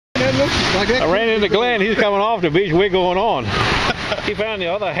I ran into Glenn. He's coming off the beach. We're going on. He found the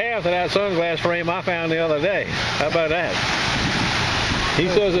other half of that sunglass frame I found the other day. How about that? He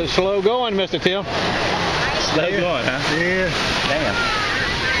says it's slow going, Mr. Tim. Slow going, huh? Yeah. Damn.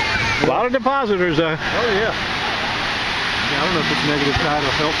 A lot of depositors, though. Oh, yeah. I don't know if it's negative tide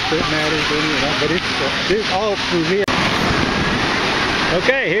or help fit matters or any of that, but it's all through here.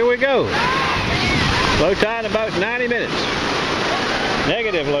 Okay, here we go. Low tide about 90 minutes.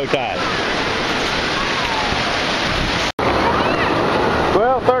 Negative low tide.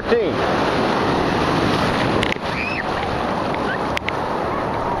 12:13.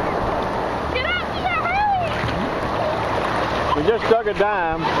 We just dug a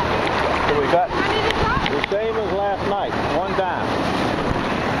dime, so we got the same as last night, one dime.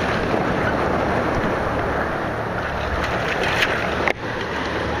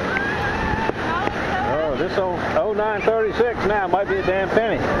 Oh, this 0936 now might be a damn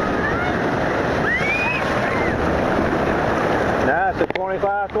penny. Now it's at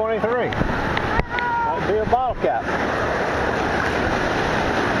 25.23. Might be a bottle cap.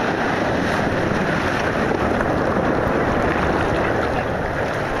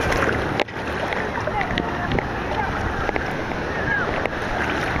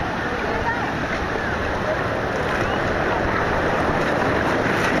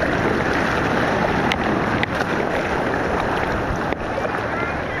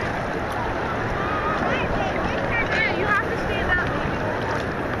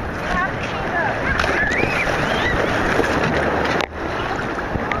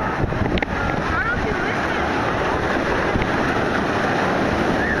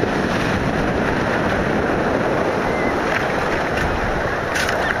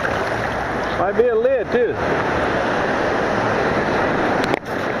 Might be a lid too. Look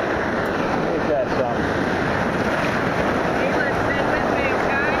at something.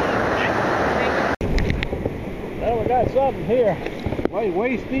 Well, we got something here.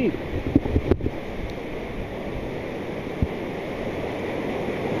 Way steep.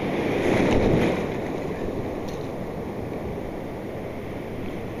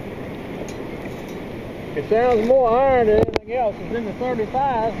 It sounds more iron than anything else. It's in the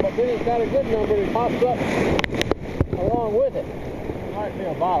 35s, but then it's got a good number that pops up along with it. It might be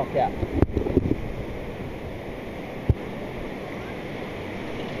a bottle cap.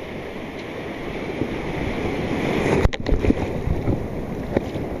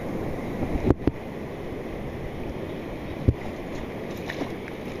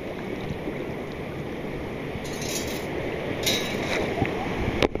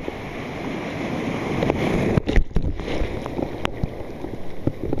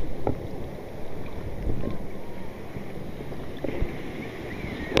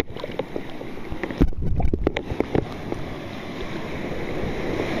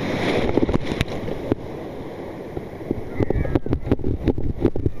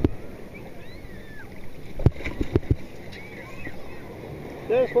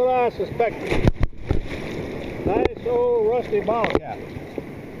 That's what I suspected. Nice old rusty bottle cap.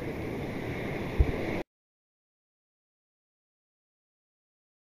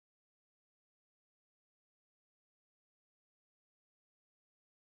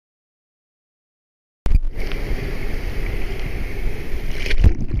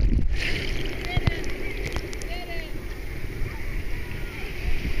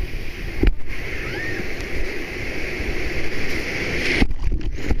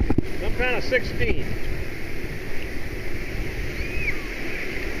 Kind of 16.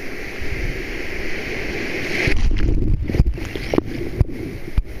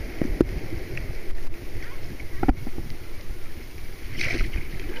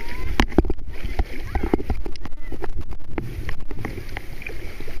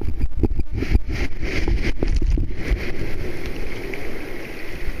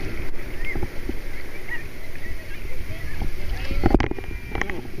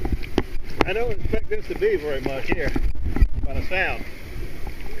 I don't expect this to be very much here, by the sound.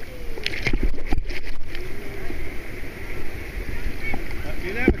 But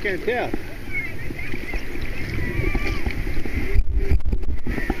you never can tell.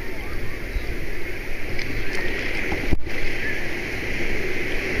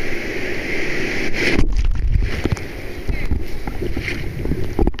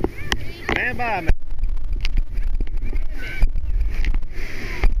 Stand by, man.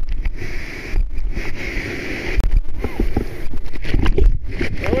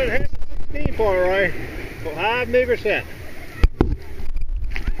 All right, 5%.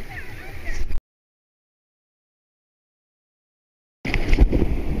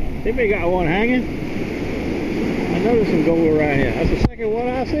 Think we got one hanging. I noticed some gold around here. That's the second one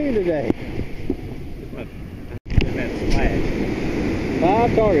I've seen today. That's flash.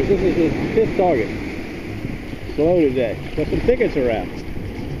 5 targets. This is his 5th target. Slow today. Got some tickets around.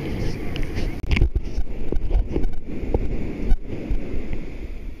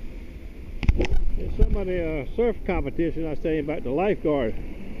 There's some of the surf competition I was telling you about, the lifeguard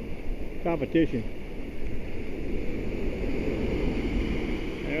competition.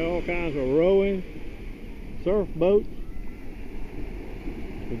 There are all kinds of rowing, surf boats.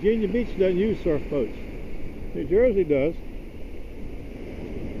 Virginia Beach doesn't use surf boats. New Jersey does.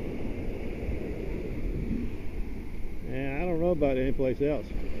 And I don't know about any place else.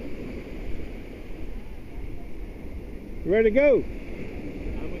 You ready to go?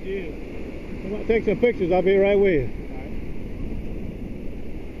 I'm with you. I'm going to take some pictures. I'll be right with you.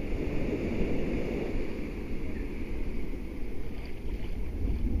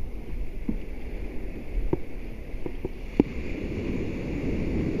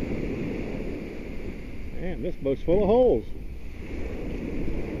 Man, this boat's full of holes.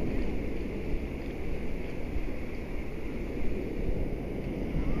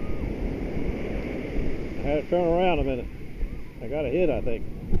 I had to turn around a minute. I got a hit, I think.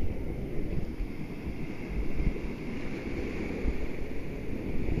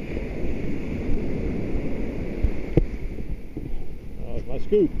 Oh, it's my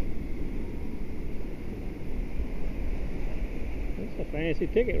scoop. That's a fancy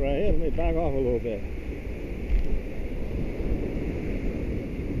ticket right here. Let me back off a little bit.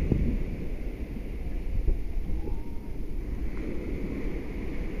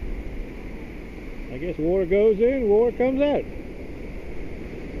 I guess water goes in, water comes out.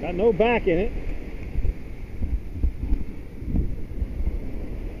 Got no back in it.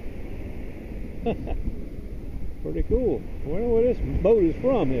 Pretty cool. I wonder where this boat is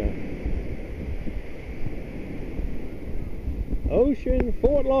from here. Ocean,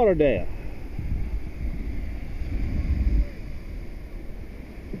 Fort Lauderdale.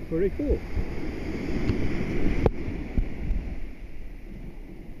 Pretty cool.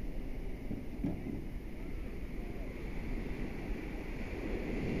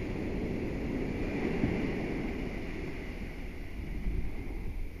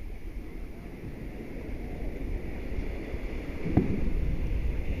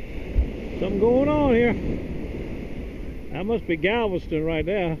 Something going on here. That must be Galveston right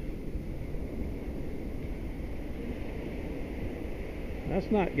there. That's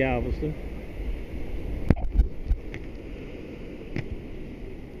not Galveston.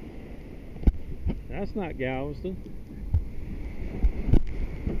 That's not Galveston.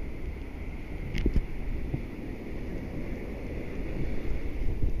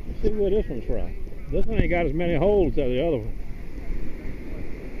 Let's see where this one's from. This one ain't got as many holes as the other one.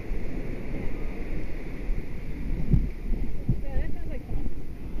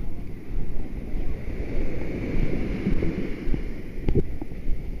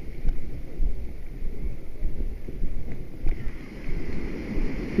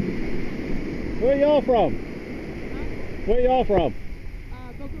 Where y'all from? Where y'all from?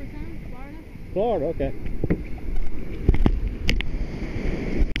 Boca Raton, Florida. Florida, okay.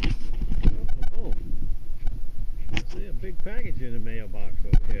 Oh, I see a big package in the mailbox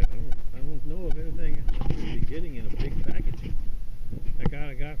over here. I don't know of anything I should be getting in a big package. I got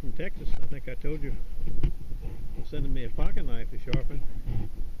a guy from Texas, I think I told you, sending me a pocket knife to sharpen.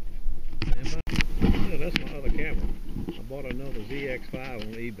 And oh, that's my other camera. I bought another ZX5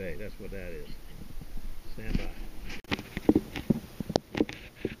 on eBay. That's what that is. Stand by.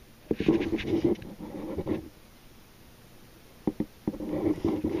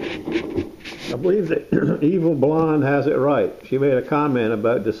 I believe that Evil Blonde has it right. She made a comment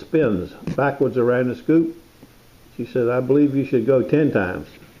about the spins backwards around the scoop. She said, I believe you should go 10 times.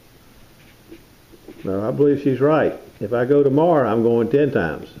 No, I believe she's right. If I go tomorrow, I'm going 10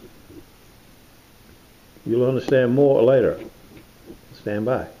 times. You'll understand more later. Stand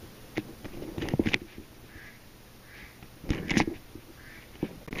by.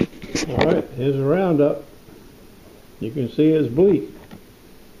 Alright, here's a roundup. You can see it's bleak.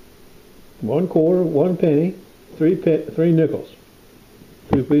 1 quarter, 1 penny, 3 nickels,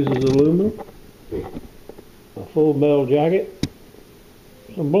 2 pieces of aluminum, a full metal jacket,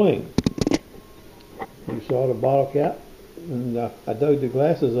 some bling. You saw the bottle cap, and I dug the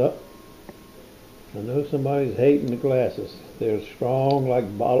glasses up. I know somebody's hating the glasses. They're strong like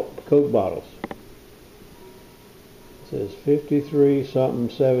Coke bottles. It says 53 something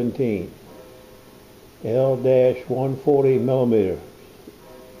 17. L-140 millimeter.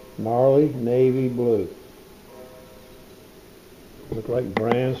 Gnarly navy blue. Look like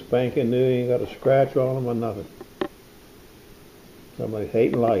brand spanking new. Ain't got a scratch on them or nothing. Somebody's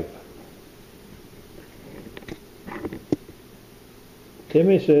hating life.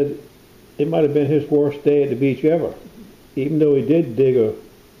 Timmy said it might have been his worst day at the beach ever. Even though he did dig a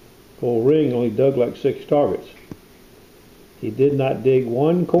whole ring, only dug like 6 targets. He did not dig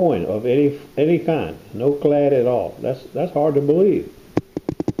one coin of any kind, no clad at all. That's hard to believe.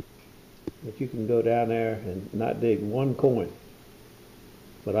 That you can go down there and not dig one coin.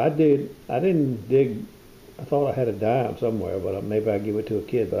 But I didn't dig. I thought I had a dime somewhere, but maybe I give it to a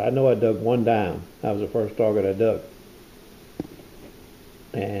kid. But I know I dug 1 dime. That was the first target I dug.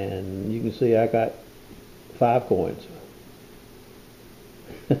 And you can see I got 5 coins.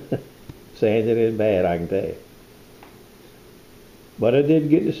 Saying it isn't bad, I can tell you. But I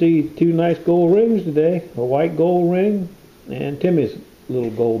did get to see 2 nice gold rings today. A white gold ring and Timmy's little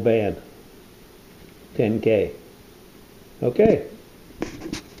gold band. 10K. Okay.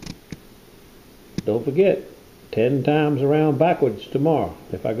 Don't forget, 10 times around backwards tomorrow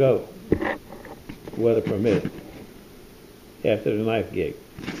if I go. Weather permitting. After the knife gig.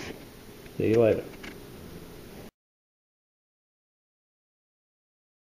 See you later.